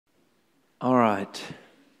All right.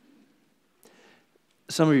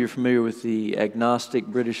 Some of you are familiar with the agnostic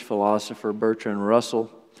British philosopher Bertrand Russell.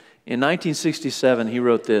 In 1967, he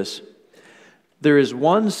wrote this: "There is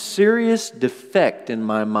one serious defect in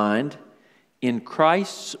my mind in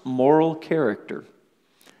Christ's moral character."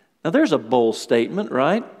 Now there's a bold statement,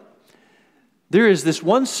 right? There is this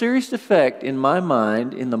one serious defect in my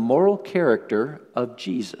mind in the moral character of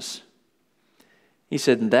Jesus. He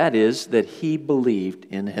said, and that is that he believed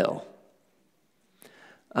in hell.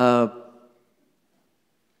 I'm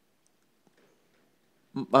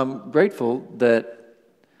grateful that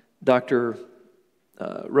Dr.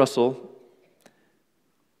 Russell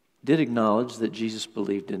did acknowledge that Jesus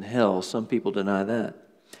believed in hell. Some people deny that.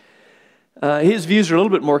 His views are a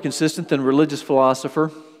little bit more consistent than religious philosopher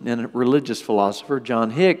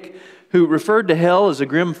John Hick, who referred to hell as a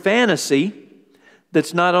grim fantasy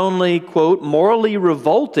that's not only, quote, morally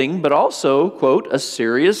revolting, but also, quote, a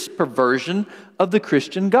serious perversion of the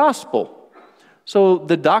Christian gospel. So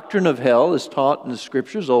the doctrine of hell, as taught in the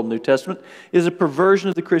Scriptures, Old and New Testament, is a perversion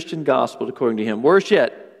of the Christian gospel, according to him. Worse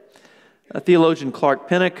yet, theologian Clark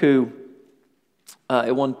Pinnock, who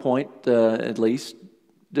at one point, at least,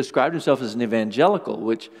 described himself as an evangelical,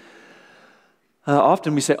 which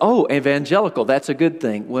often we say, oh, evangelical, that's a good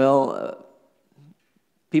thing. Well,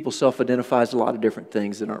 people self-identify as a lot of different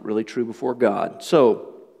things that aren't really true before God.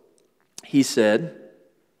 So, he said,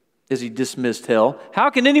 as he dismissed hell, "How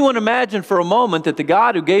can anyone imagine for a moment that the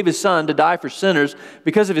God who gave His Son to die for sinners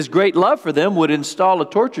because of His great love for them would install a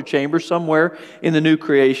torture chamber somewhere in the new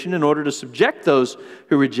creation in order to subject those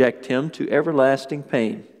who reject Him to everlasting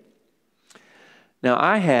pain?" Now,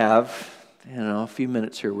 I have, a few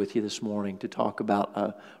minutes here with you this morning to talk about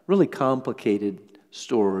a really complicated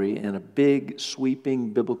story and a big,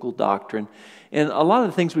 sweeping biblical doctrine. And a lot of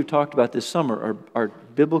the things we've talked about this summer are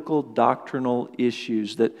biblical doctrinal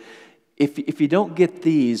issues that if you don't get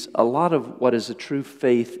these, a lot of what is a true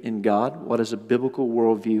faith in God, what is a biblical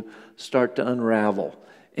worldview, start to unravel.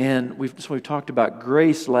 And we've talked about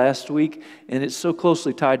grace last week, and it's so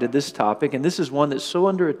closely tied to this topic. And this is one that's so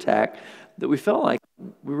under attack that we felt like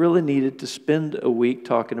we really needed to spend a week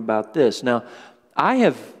talking about this. Now, I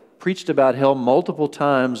have preached about hell multiple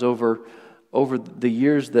times over the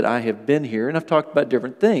years that I have been here, and I've talked about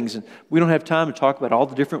different things. And we don't have time to talk about all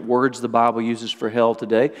the different words the Bible uses for hell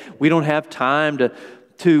today. We don't have time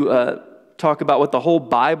to talk about what the whole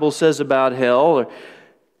Bible says about hell or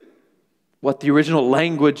what the original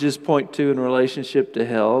languages point to in relationship to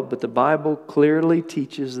hell. But the Bible clearly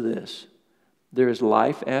teaches this: there is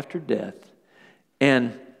life after death.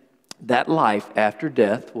 And that life after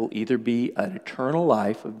death will either be an eternal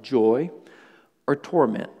life of joy or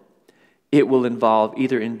torment. It will involve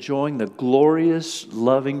either enjoying the glorious,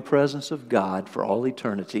 loving presence of God for all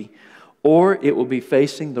eternity, or it will be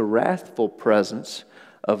facing the wrathful presence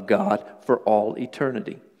of God for all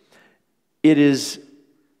eternity. It is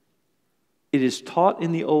taught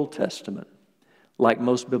in the Old Testament. Like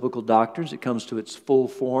most biblical doctrines, it comes to its full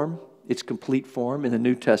form, its complete form in the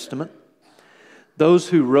New Testament. Those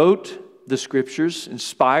who wrote the Scriptures,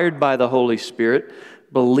 inspired by the Holy Spirit,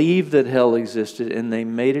 believed that hell existed, and they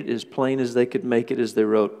made it as plain as they could make it as they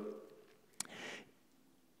wrote.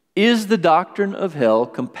 Is the doctrine of hell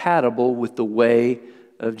compatible with the way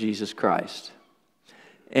of Jesus Christ?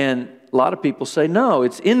 And a lot of people say, no,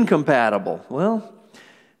 it's incompatible. Well,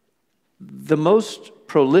 the most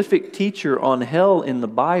prolific teacher on hell in the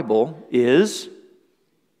Bible is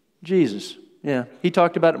Jesus. Yeah, he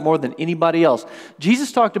talked about it more than anybody else.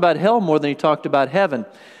 Jesus talked about hell more than he talked about heaven.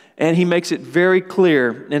 And he makes it very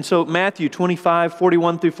clear. And so Matthew 25,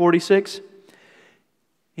 41 through 46,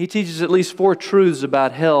 he teaches at least 4 truths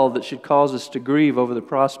about hell that should cause us to grieve over the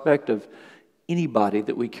prospect of anybody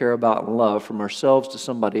that we care about and love, from ourselves to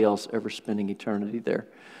somebody else, ever spending eternity there.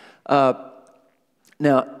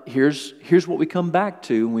 Now, here's what we come back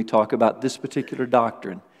to when we talk about this particular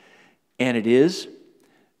doctrine. And it is,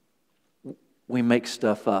 we make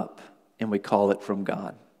stuff up and we call it from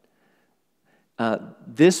God.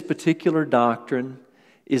 This particular doctrine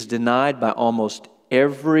is denied by almost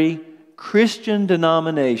every Christian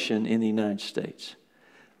denomination in the United States.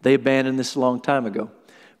 They abandoned this a long time ago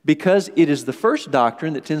because it is the first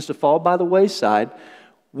doctrine that tends to fall by the wayside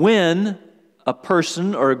when a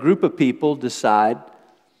person or a group of people decide,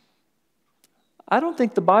 I don't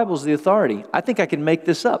think the Bible's the authority. I think I can make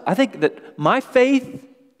this up. I think that my faith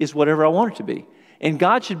is whatever I want it to be. And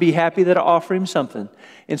God should be happy that I offer Him something.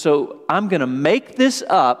 And so I'm going to make this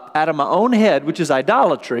up out of my own head, which is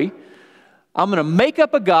idolatry. I'm going to make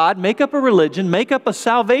up a God, make up a religion, make up a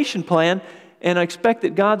salvation plan, and I expect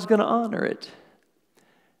that God's going to honor it.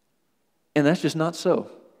 And that's just not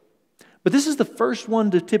so. But this is the first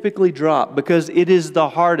one to typically drop because it is the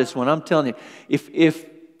hardest one. I'm telling you,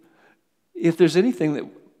 if there's anything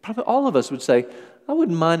that probably all of us would say, I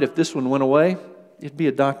wouldn't mind if this one went away, it'd be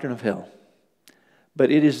a doctrine of hell.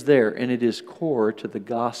 But it is there, and it is core to the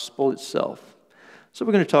gospel itself. So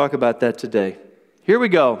we're going to talk about that today. Here we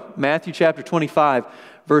go. Matthew chapter 25,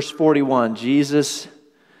 verse 41. Jesus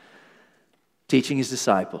teaching his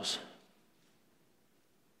disciples.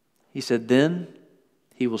 He said, then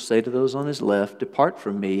he will say to those on his left, depart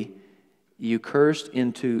from me, you cursed,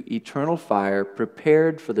 into eternal fire,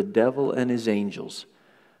 prepared for the devil and his angels.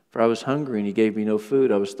 For I was hungry, and you gave me no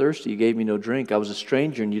food. I was thirsty, you gave me no drink. I was a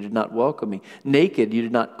stranger, and you did not welcome me. Naked, you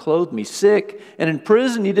did not clothe me. Sick, and in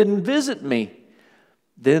prison, you didn't visit me.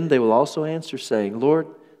 Then they will also answer, saying, Lord,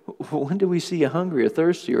 when did we see you hungry or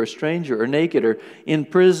thirsty or a stranger or naked or in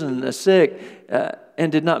prison, sick,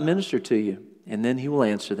 and did not minister to you? And then he will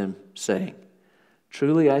answer them, saying,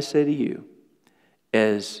 truly I say to you,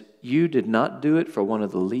 as you did not do it for one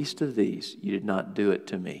of the least of these, you did not do it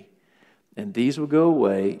to me. And these will go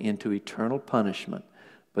away into eternal punishment,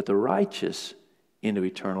 but the righteous into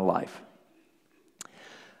eternal life.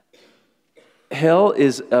 Hell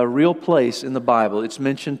is a real place in the Bible. It's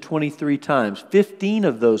mentioned 23 times. 15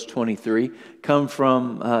 of those 23 come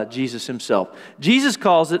from Jesus himself. Jesus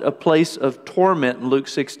calls it a place of torment in Luke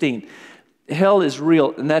 16. Hell is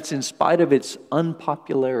real, and that's in spite of its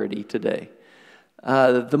unpopularity today.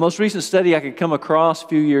 The most recent study I could come across a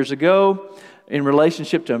few years ago in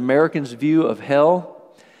relationship to Americans' view of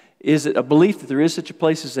hell is a belief that there is such a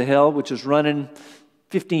place as a hell, which was running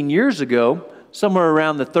 15 years ago, somewhere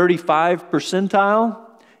around the 35th percentile,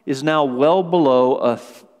 is now well below a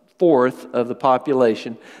fourth of the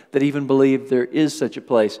population that even believe there is such a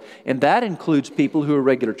place. And that includes people who are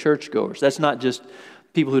regular churchgoers. That's not just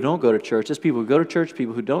people who don't go to church. That's people who go to church,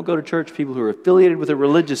 people who don't go to church, people who are affiliated with a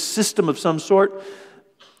religious system of some sort.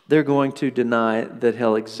 They're going to deny that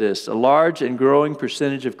hell exists. A large and growing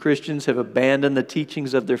percentage of Christians have abandoned the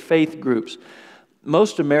teachings of their faith groups.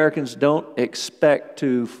 Most Americans don't expect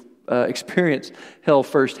to experience hell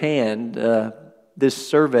firsthand. This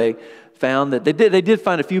survey found that they did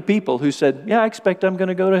find a few people who said, yeah, I expect I'm going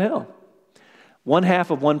to go to hell.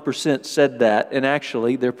 0.5% said that, and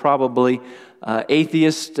actually they're probably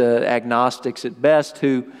atheists, agnostics at best,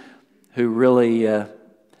 who really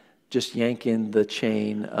just yank in the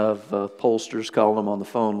chain of pollsters calling them on the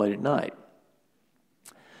phone late at night.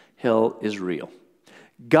 Hell is real.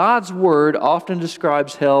 God's Word often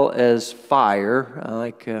describes hell as fire,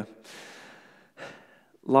 like a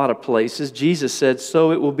lot of places. Jesus said,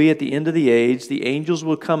 so it will be at the end of the age. The angels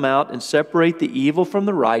will come out and separate the evil from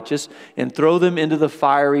the righteous and throw them into the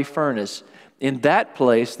fiery furnace. In that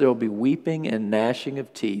place, there will be weeping and gnashing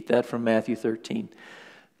of teeth. That from Matthew 13.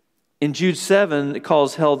 In Jude 7, it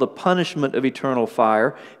calls hell the punishment of eternal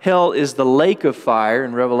fire. Hell is the lake of fire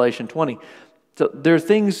in Revelation 20. So there are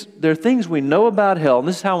things we know about hell, and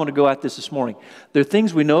this is how I want to go at this morning. There are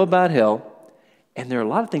things we know about hell, and there are a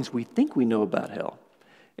lot of things we think we know about hell.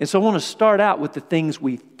 And so I want to start out with the things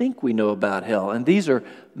we think we know about hell, and these are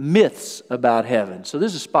myths about heaven. So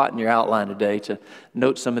there's a spot in your outline today to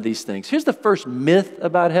note some of these things. Here's the first myth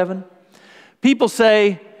about heaven. People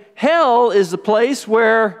say hell is the place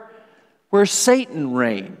where Satan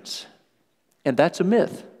reigns, and that's a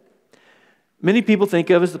myth. Many people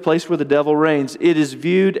think of it as the place where the devil reigns. It is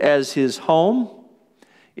viewed as his home.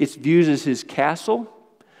 It's viewed as his castle.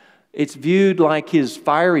 It's viewed like his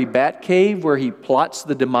fiery bat cave where he plots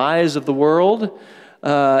the demise of the world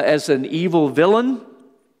as an evil villain,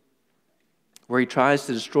 where he tries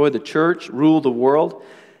to destroy the church, rule the world.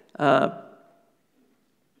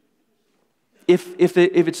 If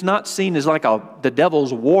it's not seen as like the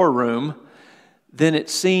devil's war room, then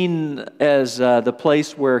it's seen as the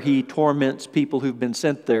place where he torments people who've been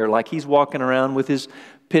sent there. Like he's walking around with his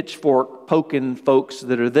pitchfork poking folks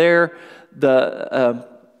that are there. The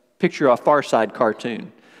picture a Far Side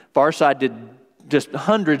cartoon. Far Side did just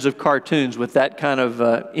hundreds of cartoons with that kind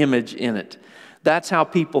of image in it. That's how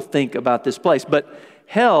people think about this place. But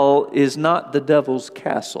hell is not the devil's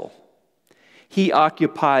castle. He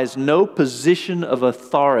occupies no position of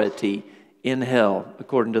authority in hell,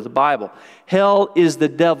 according to the Bible. Hell is the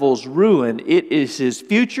devil's ruin. It is his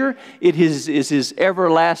future. It is his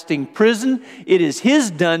everlasting prison. It is his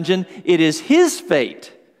dungeon. It is his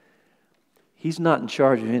fate. He's not in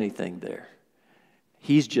charge of anything there.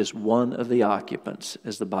 He's just one of the occupants,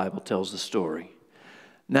 as the Bible tells the story.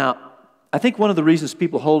 Now, I think one of the reasons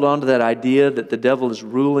people hold on to that idea that the devil is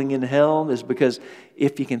ruling in hell is because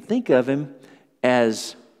if you can think of him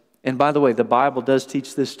as, and by the way, the Bible does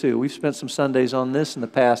teach this too. We've spent some Sundays on this in the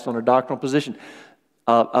past on our doctrinal position.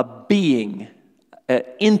 a being, an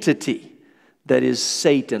entity that is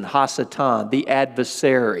Satan, Hasatan, the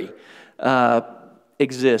adversary,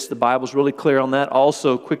 exists. The Bible's really clear on that.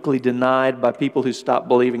 Also quickly denied by people who stopped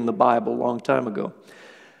believing the Bible a long time ago.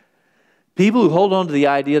 People who hold on to the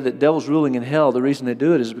idea that devil's ruling in hell, the reason they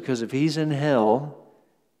do it is because if he's in hell,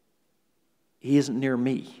 he isn't near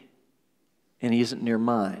me, and he isn't near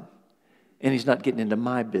mine, and he's not getting into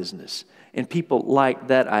my business. And people like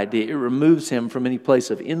that idea. It removes him from any place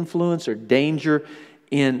of influence or danger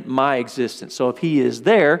in my existence. So if he is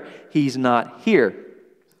there, he's not here.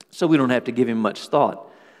 So we don't have to give him much thought.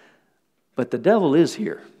 But the devil is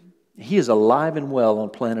here. He is alive and well on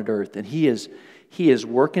planet Earth, and he is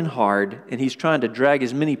working hard, and he's trying to drag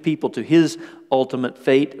as many people to his ultimate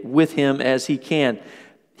fate with him as he can.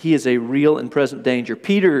 He is a real and present danger.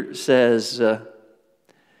 Peter says the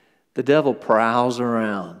devil prowls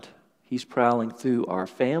around. He's prowling through our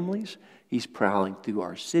families. He's prowling through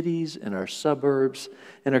our cities and our suburbs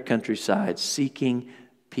and our countryside, seeking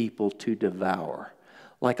people to devour.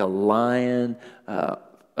 Like a lion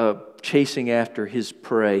chasing after his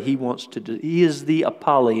prey. He is the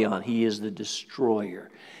Apollyon. He is the destroyer.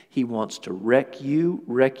 He wants to wreck you,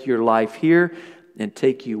 wreck your life here, and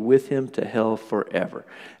take you with him to hell forever.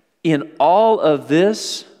 In all of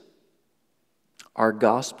this, our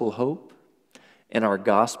gospel hope and our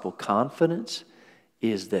gospel confidence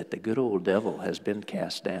is that the good old devil has been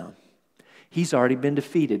cast down. He's already been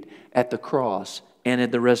defeated at the cross and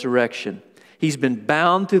at the resurrection. He's been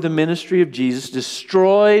bound through the ministry of Jesus,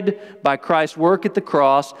 destroyed by Christ's work at the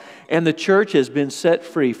cross, and the church has been set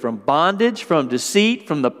free from bondage, from deceit,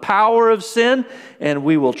 from the power of sin, and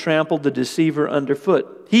we will trample the deceiver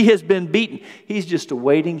underfoot. He has been beaten. He's just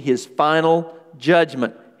awaiting his final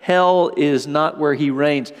judgment. Hell is not where he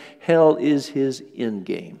reigns. Hell is his end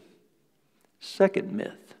game. Second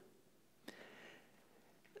myth.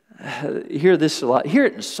 Hear this a lot. Hear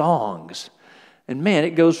it in songs. And man,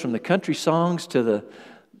 it goes from the country songs to the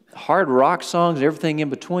hard rock songs and everything in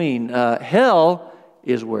between. Hell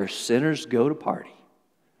is where sinners go to party.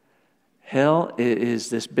 Hell is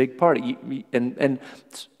this big party. And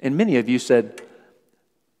many of you said,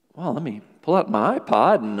 well, let me pull out my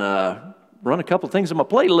iPod and run a couple things on my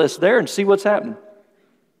playlist there and see what's happening.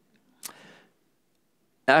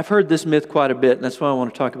 I've heard this myth quite a bit, and that's why I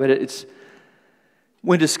want to talk about it. It's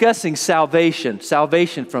when discussing salvation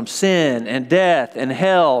from sin and death and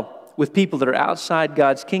hell with people that are outside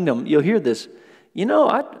God's kingdom, you'll hear this. You know,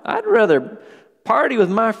 I'd rather party with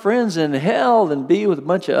my friends in hell than be with a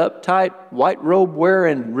bunch of uptight, white robe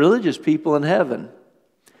wearing religious people in heaven.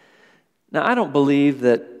 Now, I don't believe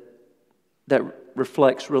that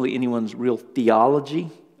reflects really anyone's real theology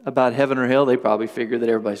about heaven or hell. They probably figure that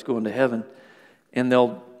everybody's going to heaven, and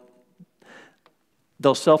they'll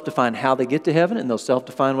self-define how they get to heaven, and they'll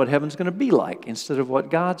self-define what heaven's going to be like instead of what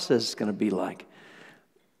God says it's going to be like.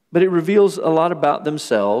 But it reveals a lot about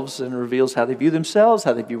themselves, and reveals how they view themselves,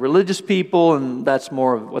 how they view religious people, and that's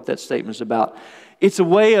more of what that statement is about. It's a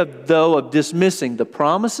way of dismissing the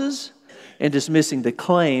promises and dismissing the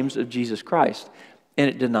claims of Jesus Christ, and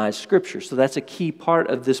it denies Scripture. So that's a key part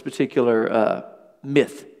of this particular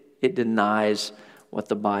myth. It denies what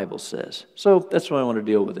the Bible says. So that's why I want to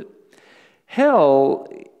deal with it. Hell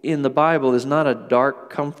in the Bible is not a dark,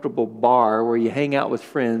 comfortable bar where you hang out with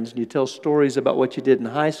friends and you tell stories about what you did in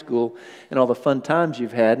high school and all the fun times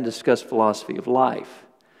you've had and discuss philosophy of life.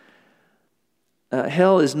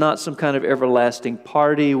 Hell is not some kind of everlasting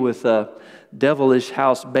party with a devilish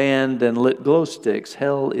house band and lit glow sticks.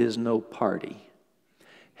 Hell is no party.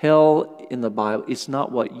 Hell in the Bible, it's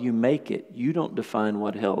not what you make it. You don't define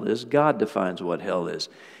what hell is. God defines what hell is.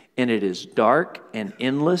 And it is dark and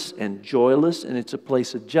endless and joyless, and it's a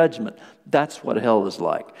place of judgment. That's what hell is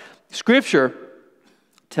like. Scripture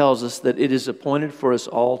tells us that it is appointed for us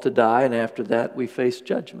all to die, and after that we face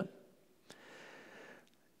judgment.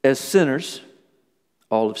 As sinners,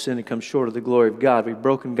 all have sinned and come short of the glory of God. We've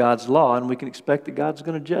broken God's law, and we can expect that God's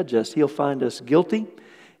going to judge us. He'll find us guilty,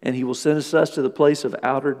 and He will send us to the place of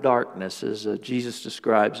outer darkness, as Jesus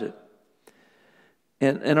describes it.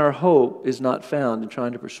 And our hope is not found in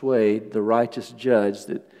trying to persuade the righteous judge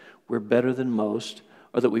that we're better than most,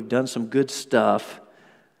 or that we've done some good stuff,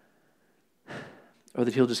 or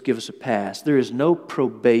that He'll just give us a pass. There is no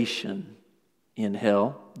probation in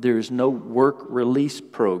hell. There is no work release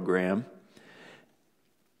program.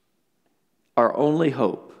 Our only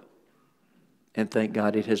hope, and thank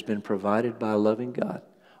God it has been provided by a loving God,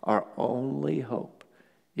 our only hope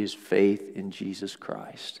is faith in Jesus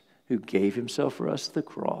Christ, who gave Himself for us at the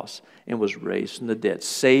cross and was raised from the dead.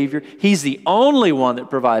 Savior. He's the only one that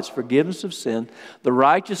provides forgiveness of sin, the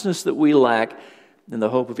righteousness that we lack. and the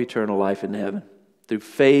hope of eternal life in heaven through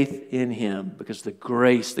faith in Him, because of the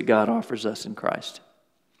grace that God offers us in Christ.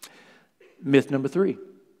 Myth number 3,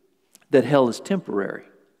 that hell is temporary.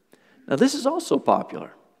 Now, this is also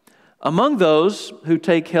popular. Among those who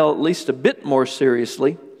take hell at least a bit more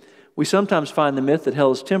seriously, we sometimes find the myth that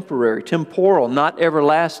hell is temporary, temporal, not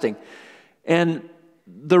everlasting. And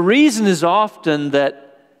the reason is often that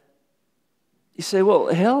you say,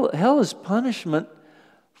 well, hell is punishment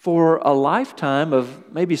for a lifetime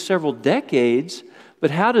of maybe several decades, but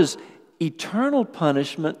how does eternal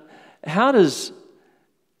punishment, how does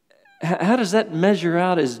that measure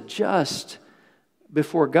out as just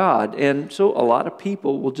before God? And so a lot of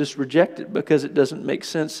people will just reject it because it doesn't make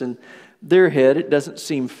sense in their head. It doesn't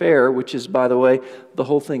seem fair, which is, by the way, the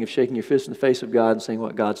whole thing of shaking your fist in the face of God and saying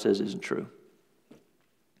what God says isn't true.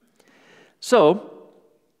 So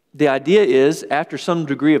the idea is, after some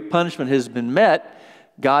degree of punishment has been met,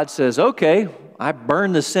 God says, okay, I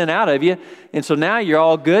burned the sin out of you, and so now you're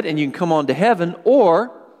all good and you can come on to heaven,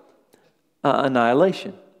 or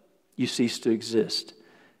annihilation. You cease to exist.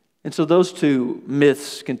 And so those two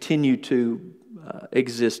myths continue to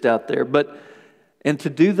exist out there. And to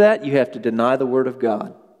do that, you have to deny the Word of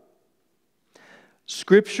God.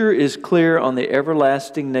 Scripture is clear on the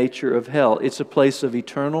everlasting nature of hell. It's a place of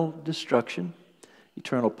eternal destruction,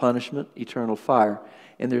 eternal punishment, eternal fire.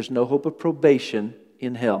 And there's no hope of probation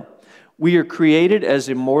in hell. We are created as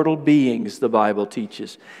immortal beings, the Bible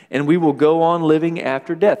teaches. And we will go on living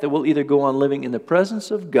after death. And we'll either go on living in the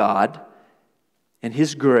presence of God and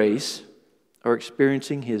His grace, or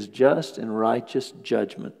experiencing His just and righteous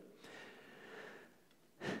judgment.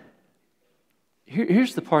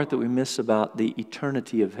 Here's the part that we miss about the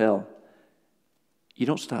eternity of hell. You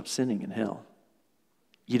don't stop sinning in hell.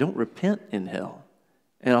 You don't repent in hell.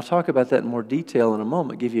 And I'll talk about that in more detail in a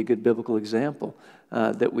moment, give you a good biblical example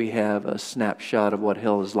that we have a snapshot of what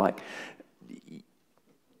hell is like.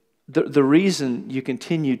 The reason you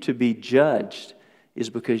continue to be judged is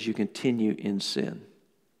because you continue in sin.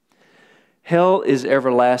 Hell is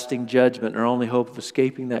everlasting judgment. Our only hope of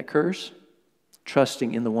escaping that curse,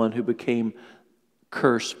 trusting in the one who became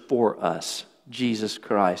curse for us, Jesus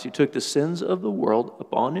Christ. He took the sins of the world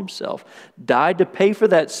upon Himself, died to pay for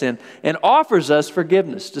that sin, and offers us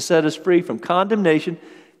forgiveness to set us free from condemnation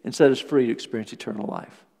and set us free to experience eternal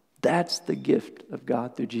life. That's the gift of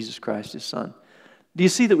God through Jesus Christ, His Son. Do you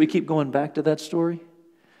see that we keep going back to that story?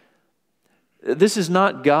 This is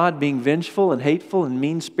not God being vengeful and hateful and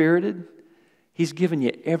mean-spirited. He's given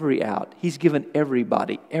you every out. He's given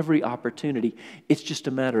everybody every opportunity. It's just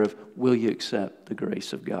a matter of, will you accept the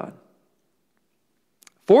grace of God?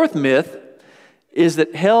 Fourth myth is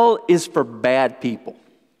that hell is for bad people.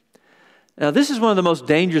 Now, this is one of the most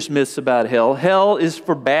dangerous myths about hell. Hell is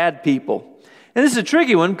for bad people. And this is a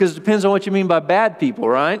tricky one because it depends on what you mean by bad people,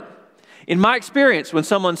 right? In my experience, when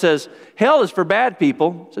someone says, hell is for bad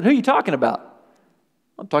people, I said, who are you talking about?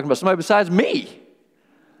 I'm talking about somebody besides me.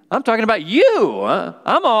 I'm talking about you.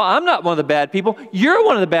 I'm not one of the bad people. You're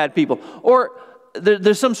one of the bad people. Or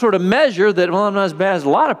there's some sort of measure that, well, I'm not as bad as a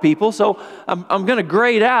lot of people, so I'm going to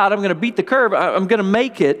grade out. I'm going to beat the curve. I'm going to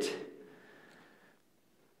make it.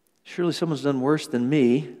 Surely someone's done worse than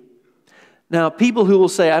me. Now, people who will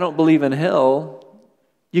say, I don't believe in hell,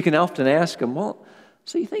 you can often ask them, well,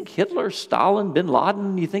 so you think Hitler, Stalin, Bin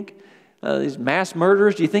Laden, you think these mass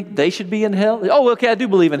murderers, do you think they should be in hell? Oh, okay, I do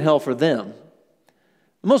believe in hell for them.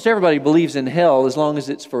 Most everybody believes in hell as long as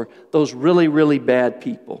it's for those really, really bad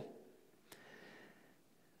people.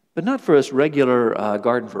 But not for us regular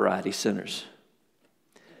garden variety sinners.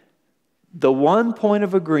 The one point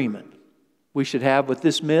of agreement we should have with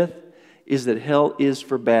this myth is that hell is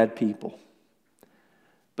for bad people.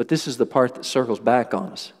 But this is the part that circles back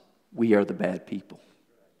on us. We are the bad people.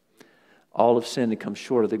 All have sinned and come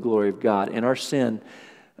short of the glory of God. And our sin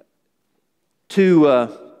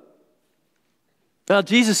well,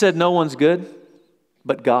 Jesus said no one's good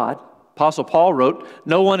but God. Apostle Paul wrote,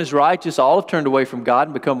 no one is righteous, all have turned away from God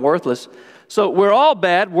and become worthless. So we're all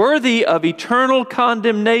bad, worthy of eternal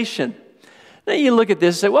condemnation. Now you look at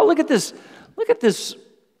this and say, well, look at this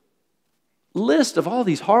list of all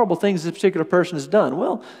these horrible things this particular person has done.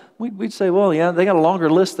 Well, we'd say, well, yeah, they got a longer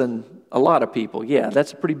list than a lot of people. Yeah,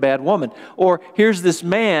 that's a pretty bad woman. Or here's this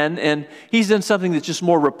man, and he's done something that's just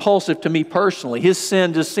more repulsive to me personally. His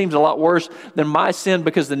sin just seems a lot worse than my sin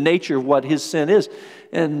because the nature of what his sin is.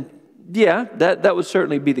 And yeah, that would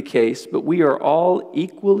certainly be the case, but we are all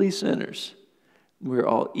equally sinners. We're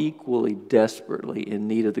all equally desperately in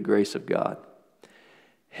need of the grace of God.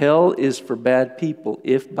 Hell is for bad people.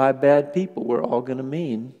 If by bad people, we're all going to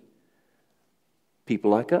mean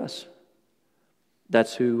people like us.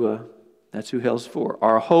 That's who That's who hell's for.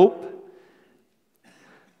 Our hope,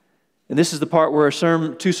 and this is the part where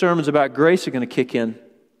two sermons about grace are going to kick in.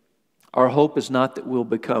 Our hope is not that we'll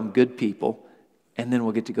become good people and then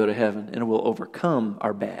we'll get to go to heaven and we'll overcome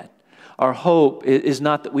our bad. Our hope is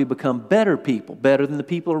not that we become better people, better than the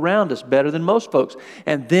people around us, better than most folks,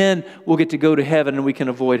 and then we'll get to go to heaven and we can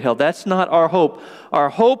avoid hell. That's not our hope. Our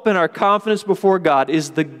hope and our confidence before God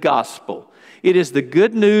is the gospel. It is the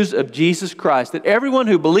good news of Jesus Christ, that everyone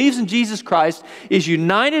who believes in Jesus Christ is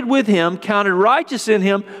united with Him, counted righteous in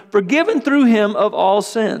Him, forgiven through Him of all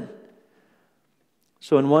sin.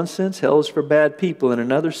 So in one sense, hell is for bad people. In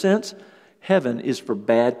another sense, heaven is for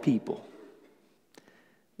bad people.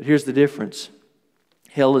 But here's the difference.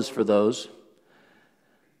 Hell is for those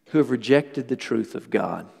who have rejected the truth of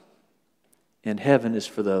God. And heaven is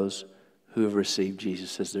for those who have received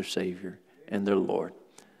Jesus as their Savior and their Lord.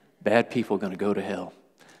 Bad people are going to go to hell.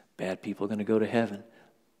 Bad people are going to go to heaven.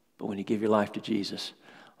 But when you give your life to Jesus,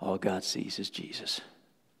 all God sees is Jesus.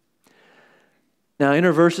 Now, in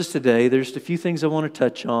our verses today, there's just a few things I want to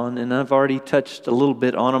touch on, and I've already touched a little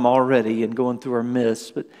bit on them already in going through our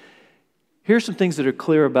myths, but here's some things that are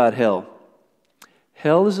clear about hell.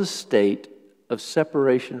 Hell is a state of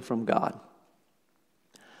separation from God.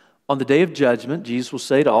 On the day of judgment, Jesus will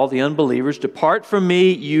say to all the unbelievers, "Depart from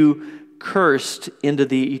me, you cursed, into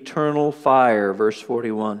the eternal fire," verse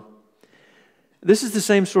 41. This is the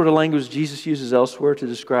same sort of language Jesus uses elsewhere to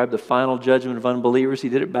describe the final judgment of unbelievers. He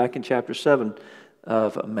did it back in chapter 7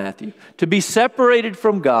 of Matthew. To be separated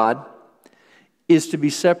from God is to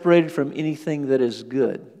be separated from anything that is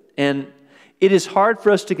good. And it is hard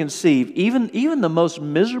for us to conceive. Even the most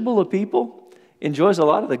miserable of people enjoys a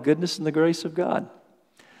lot of the goodness and the grace of God.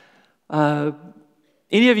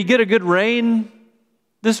 Any of you get a good rain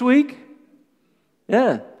this week?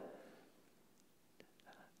 Yeah.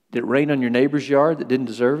 Did it rain on your neighbor's yard that didn't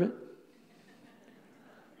deserve it?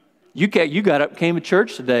 You got up, came to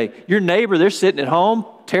church today. Your neighbor, they're sitting at home,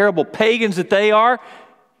 terrible pagans that they are.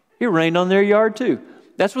 It rained on their yard too.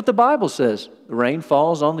 That's what the Bible says. The rain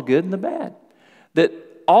falls on the good and the bad. That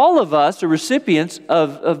all of us are recipients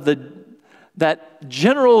of that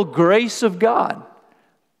general grace of God.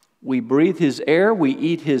 We breathe His air, we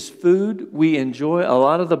eat His food, we enjoy a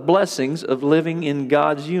lot of the blessings of living in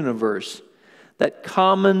God's universe. That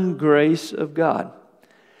common grace of God.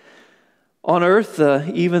 On earth,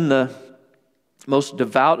 even the most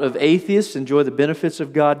devout of atheists enjoy the benefits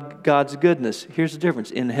of God's goodness. Here's the difference.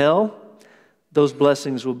 In hell, those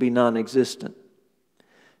blessings will be non-existent.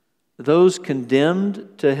 Those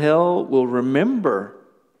condemned to hell will remember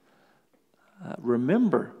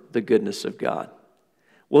the goodness of God.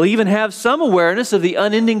 We'll even have some awareness of the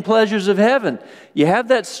unending pleasures of heaven. You have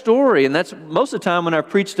that story, and that's most of the time when I've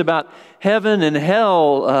preached about heaven and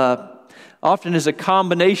hell, often as a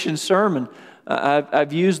combination sermon.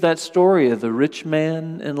 I've used that story of the rich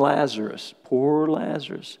man and Lazarus, poor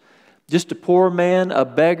Lazarus. Just a poor man, a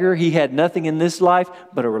beggar. He had nothing in this life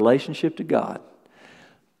but a relationship to God.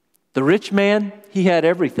 The rich man, he had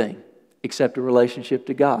everything except a relationship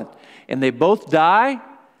to God. And they both die.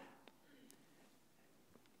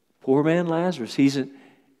 Poor man Lazarus,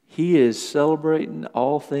 he is celebrating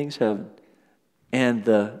all things heaven. And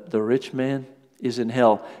the rich man is in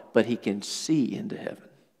hell, but he can see into heaven.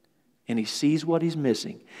 And he sees what he's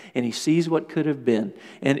missing. And he sees what could have been.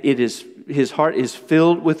 And his heart is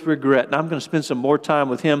filled with regret. And I'm going to spend some more time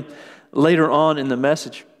with him later on in the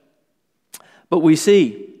message. But we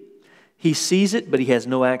see, he sees it, but he has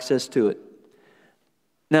no access to it.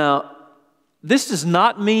 Now, this does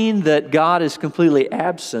not mean that God is completely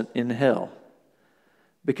absent in hell,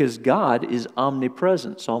 because God is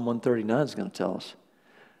omnipresent. Psalm 139 is going to tell us.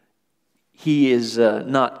 He is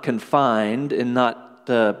not confined and not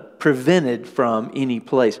prevented from any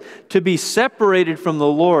place. To be separated from the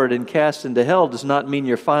Lord and cast into hell does not mean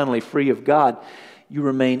you're finally free of God. You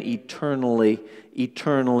remain eternally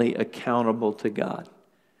accountable to God.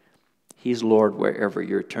 He's Lord wherever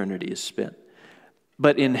your eternity is spent.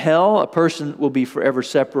 But in hell, a person will be forever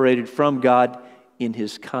separated from God in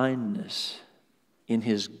His kindness, in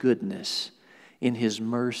His goodness, in His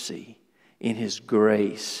mercy, in His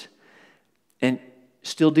grace. And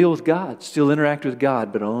still deal with God, still interact with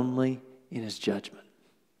God, but only in His judgment.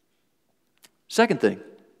 Second thing,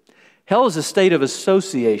 hell is a state of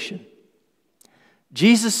association.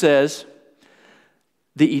 Jesus says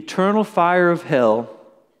the eternal fire of hell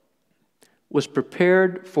was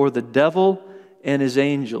prepared for the devil and his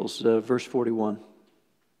angels, verse 41.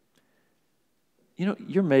 You know,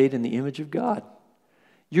 you're made in the image of God.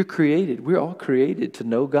 You're created. We're all created to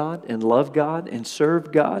know God and love God and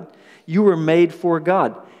serve God. You were made for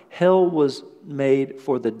God. Hell was made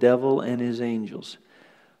for the devil and his angels.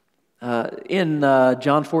 In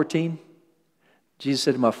John 14, Jesus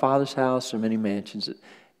said, "In my Father's house are many mansions."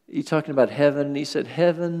 He's talking about heaven. He said,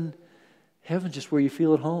 heaven's just where you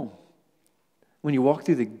feel at home. When you walk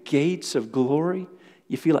through the gates of glory,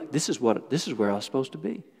 you feel like this is where I was supposed to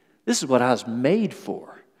be. This is what I was made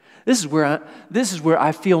for. This is where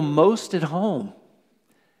I feel most at home.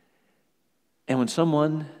 And when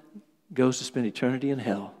someone goes to spend eternity in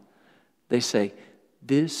hell, they say,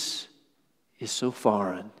 this is so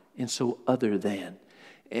foreign and so other than,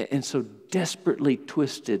 and so desperately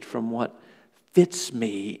twisted from what fits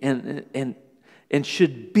me and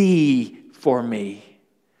should be for me.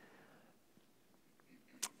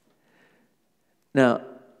 Now,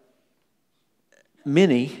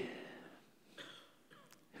 many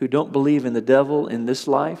who don't believe in the devil in this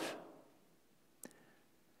life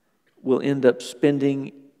will end up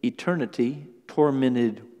spending eternity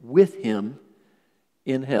tormented with him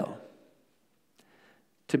in hell.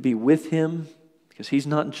 To be with him, because he's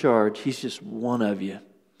not in charge, he's just one of you.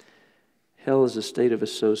 Hell is a state of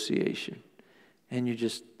association. And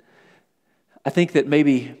I think that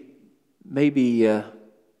maybe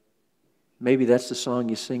that's the song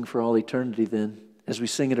you sing for all eternity then. As we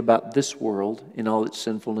sing it about this world in all its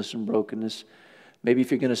sinfulness and brokenness, maybe if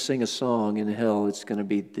you're going to sing a song in hell, it's going to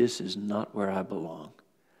be, this is not where I belong.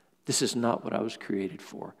 This is not what I was created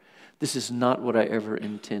for. This is not what I ever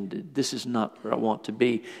intended. This is not where I want to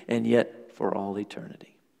be, and yet for all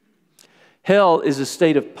eternity. Hell is a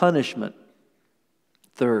state of punishment.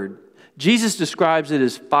 Third, Jesus describes it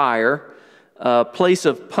as fire, a place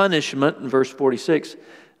of punishment in verse 46.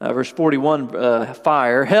 Verse 41,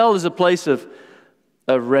 fire. Hell is a place of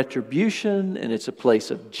retribution, and it's a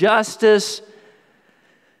place of justice.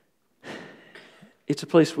 It's a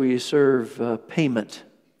place where you serve payment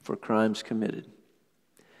for crimes committed.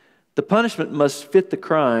 The punishment must fit the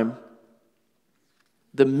crime.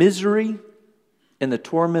 The misery and the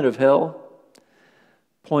torment of hell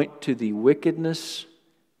point to the wickedness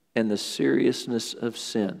and the seriousness of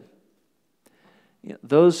sin. You know,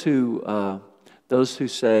 those who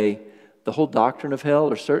say the whole doctrine of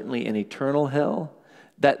hell, or certainly an eternal hell,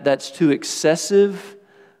 that's too excessive.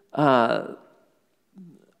 What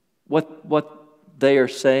they are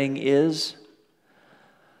saying is,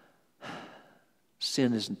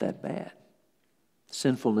 sin isn't that bad.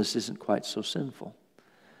 Sinfulness isn't quite so sinful.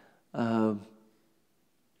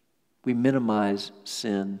 We minimize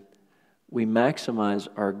sin. We maximize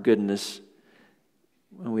our goodness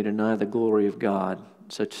when we deny the glory of God.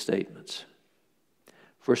 Such statements.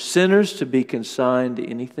 For sinners to be consigned to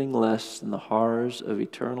anything less than the horrors of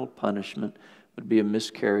eternal punishment would be a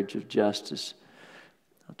miscarriage of justice.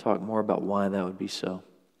 I'll talk more about why that would be so.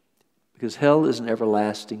 Because hell is an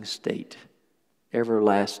everlasting state.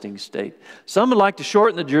 Everlasting state. Some would like to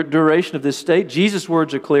shorten the duration of this state. Jesus'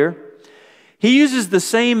 words are clear. He uses the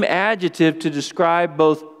same adjective to describe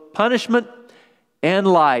both punishment and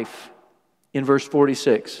life in verse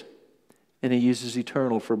 46. And he uses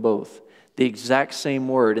eternal for both. The exact same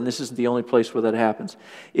word, and this isn't the only place where that happens.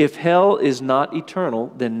 If hell is not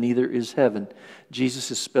eternal, then neither is heaven. Jesus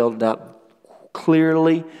has spelled it out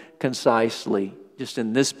clearly, concisely, just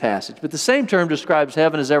in this passage. But the same term describes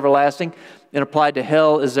heaven as everlasting and applied to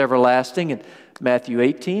hell as everlasting in Matthew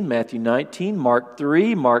 18, Matthew 19, Mark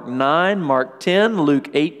 3, Mark 9, Mark 10, Luke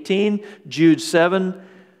 18, Jude 7,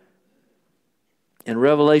 and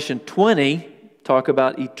Revelation 20 talk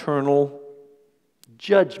about eternal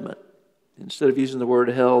judgment. Instead of using the word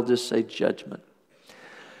hell, just say judgment.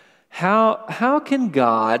 How can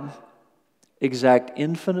God exact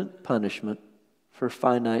infinite punishment for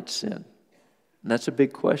finite sin? And that's a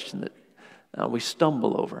big question that we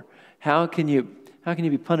stumble over. How can you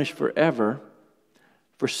be punished forever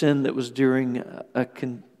for sin that was during a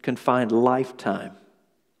confined lifetime?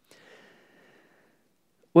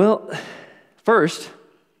 Well, first,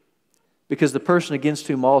 because the person against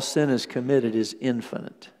whom all sin is committed is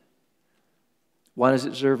infinite. Why does it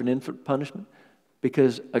deserve an infinite punishment?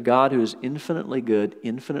 Because a God who is infinitely good,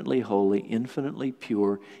 infinitely holy, infinitely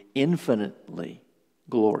pure, infinitely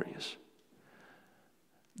glorious.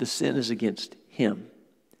 The sin is against Him.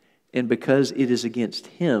 And because it is against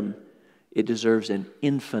Him, it deserves an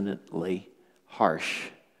infinitely harsh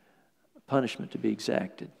punishment to be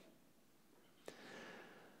exacted.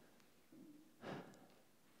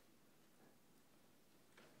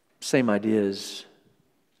 Same idea as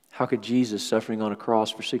how could Jesus, suffering on a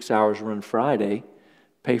cross for 6 hours on Friday,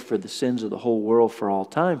 pay for the sins of the whole world for all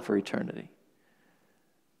time, for eternity?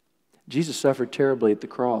 Jesus suffered terribly at the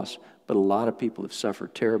cross, but a lot of people have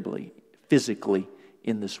suffered terribly, physically,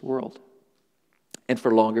 in this world. and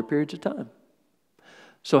for longer periods of time.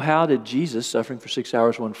 So how did Jesus, suffering for 6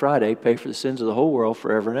 hours one Friday, pay for the sins of the whole world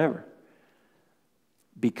forever and ever?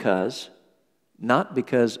 Not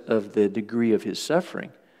because of the degree of his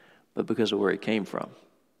suffering, but because of where he came from.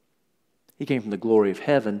 He came from the glory of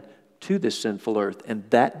heaven to this sinful earth. And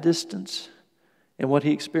that distance and what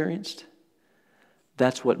he experienced,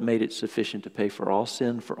 that's what made it sufficient to pay for all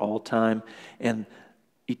sin, for all time, and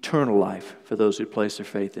eternal life for those who place their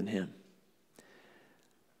faith in him.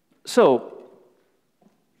 So,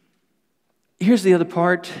 here's the other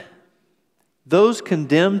part. Those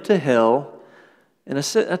condemned to hell, and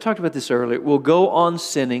I talked about this earlier, will go on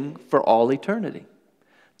sinning for all eternity.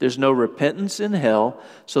 There's no repentance in hell,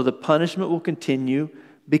 so the punishment will continue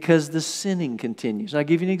because the sinning continues. And I'll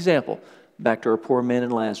give you an example. Back to our poor man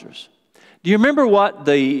and Lazarus. Do you remember what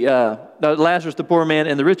Lazarus, the poor man,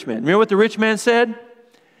 and the rich man? Remember what the rich man said?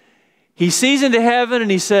 He sees into heaven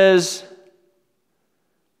and he says,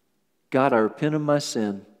 God, I repent of my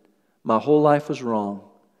sin. My whole life was wrong.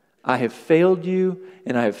 I have failed you,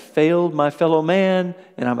 and I have failed my fellow man,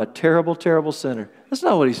 and I'm a terrible, terrible sinner. That's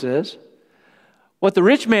not what he says. What the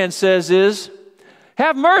rich man says is,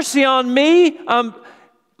 have mercy on me. I'm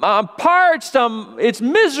parched. It's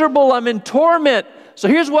miserable. I'm in torment. So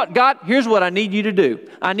here's what I need you to do.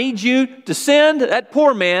 I need you to send that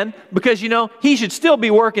poor man, because, he should still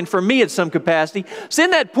be working for me at some capacity.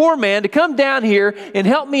 Send that poor man to come down here and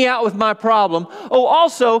help me out with my problem. Oh,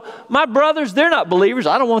 also, my brothers, they're not believers.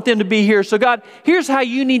 I don't want them to be here. So God, here's how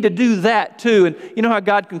you need to do that too. And you know how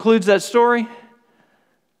God concludes that story?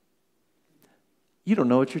 You don't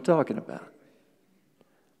know what you're talking about.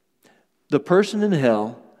 The person in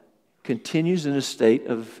hell continues in a state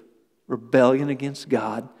of rebellion against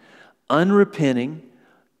God, unrepenting,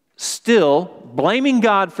 still blaming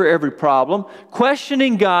God for every problem,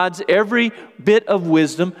 questioning God's every bit of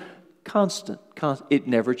wisdom, constant. It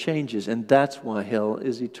never changes. And that's why hell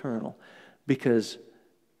is eternal. Because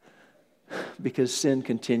sin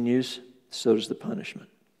continues, so does the punishment.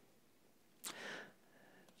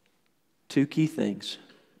 Two key things.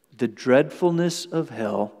 The dreadfulness of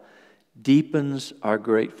hell deepens our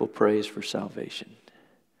grateful praise for salvation.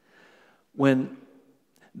 When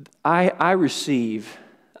I receive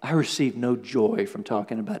no joy from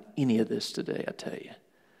talking about any of this today, I tell you.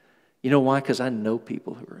 You know why? Because I know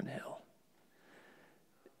people who are in hell.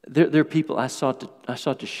 There are people I sought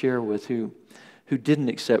to share with who didn't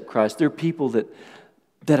accept Christ. There are people that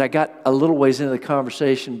I got a little ways into the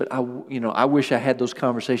conversation, but I wish I had those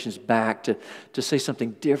conversations back to say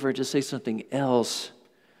something different, to say something else.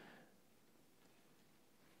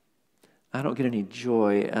 I don't get any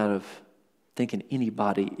joy out of thinking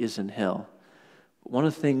anybody is in hell. But one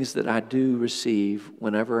of the things that I do receive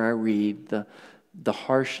whenever I read the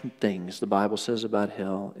harsh things the Bible says about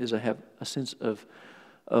hell is I have a sense of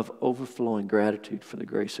overflowing gratitude for the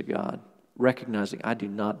grace of God, recognizing I do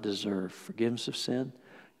not deserve forgiveness of sin,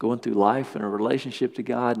 going through life in a relationship to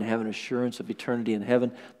God and having assurance of eternity in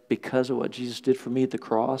heaven because of what Jesus did for me at the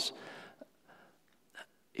cross.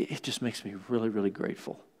 It just makes me really, really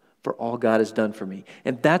grateful for all God has done for me.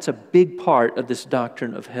 And that's a big part of this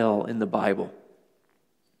doctrine of hell in the Bible.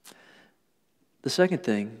 The second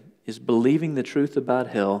thing is believing the truth about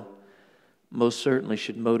hell most certainly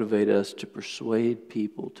should motivate us to persuade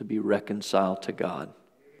people to be reconciled to God.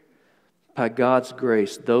 By God's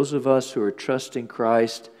grace, those of us who are trusting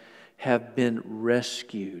Christ have been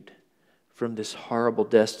rescued from this horrible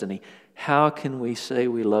destiny. How can we say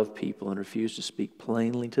we love people and refuse to speak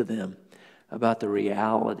plainly to them about the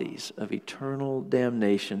realities of eternal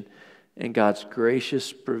damnation and God's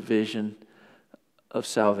gracious provision of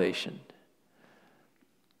salvation?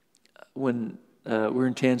 When we were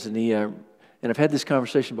in Tanzania, and I've had this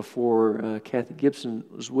conversation before, Kathy Gibson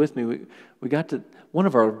was with me. We got to one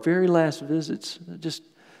of our very last visits. I just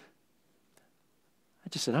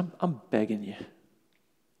said, I'm begging you.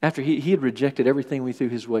 After he had rejected everything we threw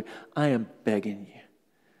his way, I am begging you.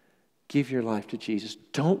 Give your life to Jesus.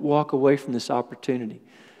 Don't walk away from this opportunity.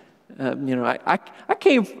 I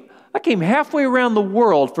came halfway around the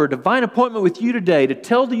world for a divine appointment with you today to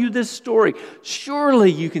tell you this story.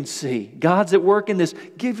 Surely you can see God's at work in this.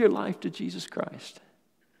 Give your life to Jesus Christ.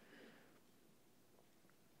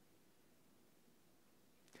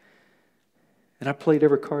 And I played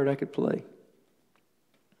every card I could play.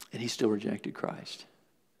 And he still rejected Christ.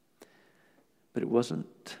 But it wasn't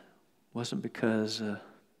because a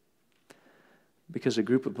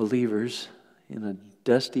group of believers in a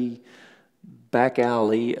dusty back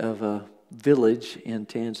alley of a village in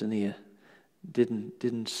Tanzania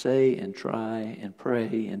didn't say and try and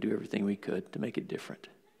pray and do everything we could to make it different.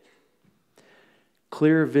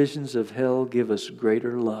 Clear visions of hell give us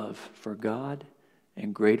greater love for God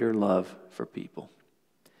and greater love for people.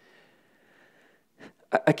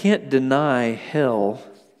 I can't deny hell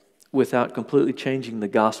without completely changing the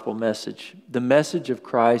gospel message. The message of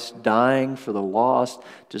Christ dying for the lost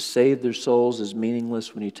to save their souls is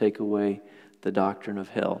meaningless when you take away the doctrine of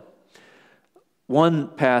hell. One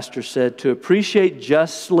pastor said, to appreciate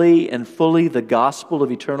justly and fully the gospel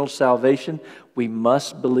of eternal salvation, we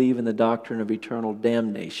must believe in the doctrine of eternal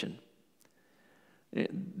damnation.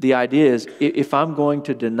 The idea is, if I'm going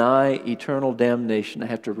to deny eternal damnation, I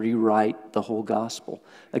have to rewrite the whole gospel.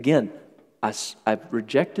 Again, I've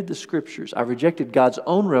rejected the Scriptures. I've rejected God's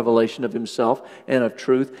own revelation of Himself and of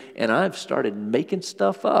truth, and I've started making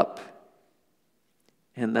stuff up.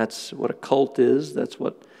 And that's what a cult is. That's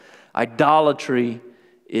what idolatry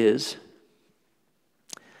is.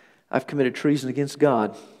 I've committed treason against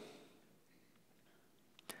God.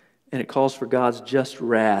 And it calls for God's just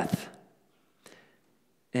wrath.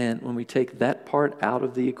 And when we take that part out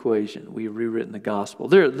of the equation, we've rewritten the gospel.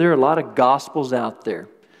 There are a lot of gospels out there.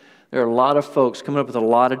 There are a lot of folks coming up with a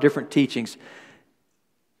lot of different teachings.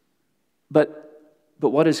 But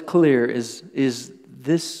what is clear is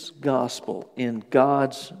this gospel in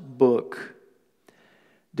God's book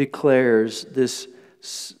declares this,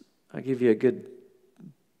 I'll give you a good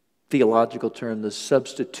theological term, the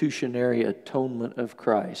substitutionary atonement of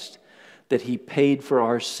Christ. That He paid for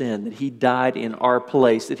our sin, that He died in our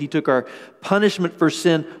place, that He took our punishment for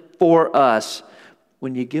sin for us.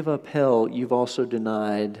 When you give up hell, you've also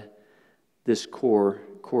denied this core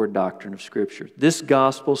doctrine of Scripture. This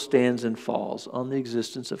gospel stands and falls on the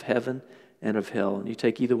existence of heaven and of hell. And you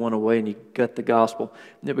take either one away and you gut the gospel,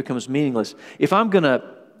 and it becomes meaningless. If I'm going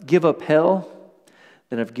to give up hell,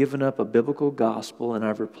 then I've given up a biblical gospel and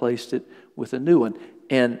I've replaced it with a new one.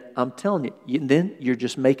 And I'm telling you, then you're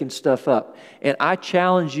just making stuff up. And I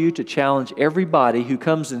challenge you to challenge everybody who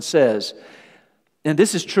comes and says, and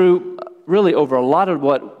this is true really over a lot of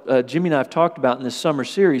what Jimmy and I have talked about in this summer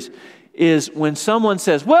series, is when someone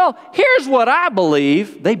says, well, here's what I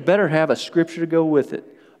believe, they better have a scripture to go with it,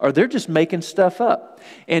 or they're just making stuff up.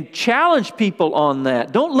 And challenge people on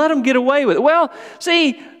that. Don't let them get away with it. Well,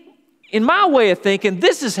 see, in my way of thinking,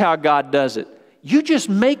 this is how God does it. You're just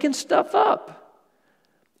making stuff up.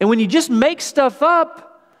 And when you just make stuff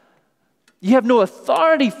up, you have no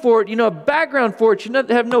authority for it, you know, a background for it, you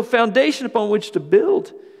have no foundation upon which to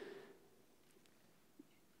build.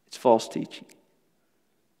 It's false teaching.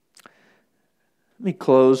 Let me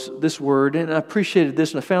close this word, and I appreciated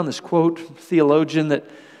this, and I found this quote from a theologian that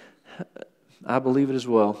I believe it as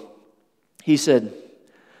well. He said,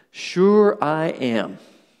 "Sure I am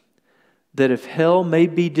that if hell may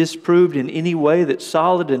be disproved in any way that's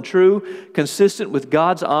solid and true, consistent with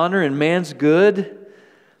God's honor and man's good,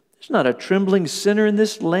 there's not a trembling sinner in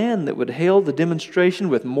this land that would hail the demonstration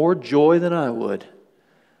with more joy than I would."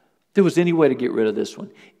 If there was any way to get rid of this one,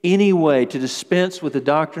 any way to dispense with the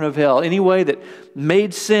doctrine of hell, any way that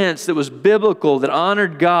made sense, that was biblical, that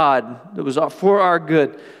honored God, that was for our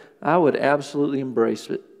good, I would absolutely embrace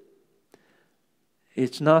it.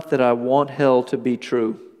 It's not that I want hell to be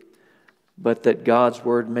true, but that God's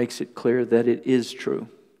Word makes it clear that it is true.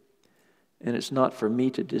 And it's not for me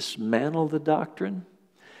to dismantle the doctrine.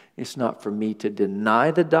 It's not for me to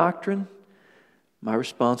deny the doctrine. My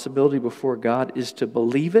responsibility before God is to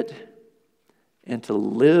believe it and to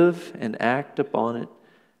live and act upon it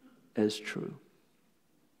as true.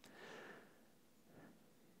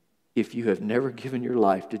 If you have never given your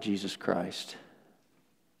life to Jesus Christ,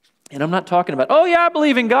 and I'm not talking about, oh yeah, I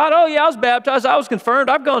believe in God. Oh yeah, I was baptized. I was confirmed.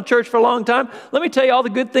 I've gone to church for a long time. Let me tell you all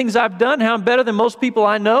the good things I've done, how I'm better than most people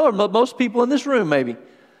I know or most people in this room maybe. I'm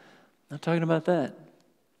not talking about that.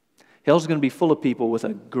 Hell's going to be full of people with a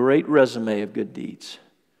great resume of good deeds.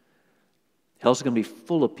 Hell's going to be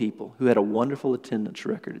full of people who had a wonderful attendance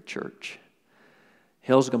record at church.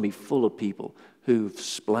 Hell's going to be full of people who've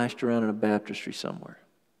splashed around in a baptistry somewhere.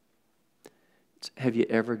 Have you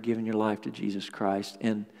ever given your life to Jesus Christ?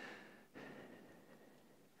 And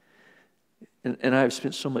I've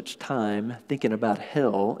spent so much time thinking about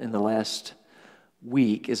hell in the last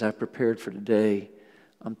week as I prepared for today.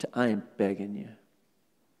 I am begging you.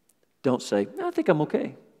 Don't say, I think I'm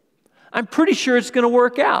okay. I'm pretty sure it's going to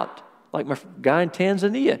work out. Like my guy in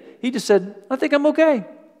Tanzania. He just said, I think I'm okay.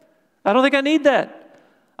 I don't think I need that.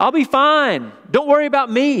 I'll be fine. Don't worry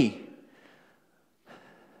about me.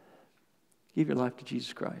 Give your life to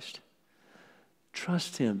Jesus Christ.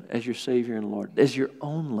 Trust Him as your Savior and Lord, as your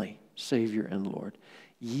only Savior and Lord.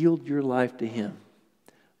 Yield your life to Him.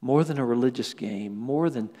 More than a religious game, more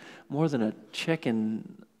than a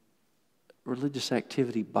checking religious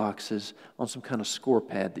activity boxes on some kind of score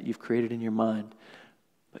pad that you've created in your mind.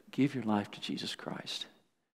 But give your life to Jesus Christ.